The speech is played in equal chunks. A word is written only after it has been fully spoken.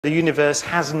The universe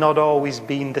has not always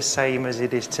been the same as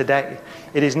it is today.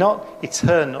 It is not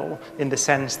eternal in the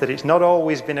sense that it's not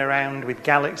always been around with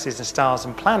galaxies and stars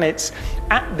and planets.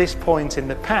 At this point in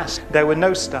the past, there were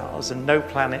no stars and no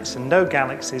planets and no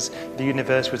galaxies. The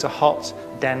universe was a hot,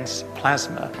 dense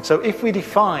plasma. So if we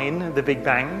define the Big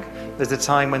Bang as a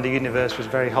time when the universe was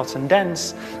very hot and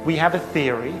dense, we have a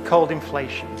theory called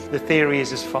inflation. The theory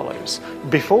is as follows.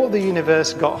 Before the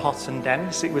universe got hot and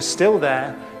dense, it was still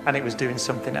there, and it was doing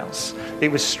something else.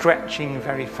 It was stretching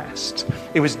very fast.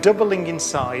 It was doubling in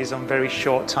size on very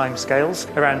short time scales,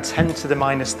 around 10 to the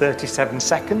minus 37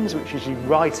 seconds, which as you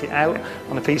write it out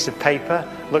on a piece of paper,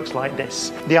 looks like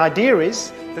this. The idea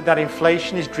is that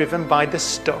inflation is driven by the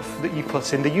stuff that you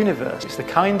put in the universe. It's the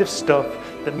kind of stuff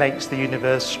that makes the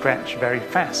universe stretch very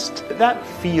fast. That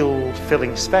field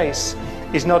filling space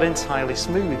is not entirely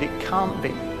smooth. It can't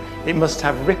be. It must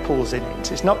have ripples in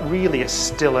it. It's not really a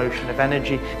still ocean of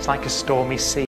energy. It's like a stormy sea.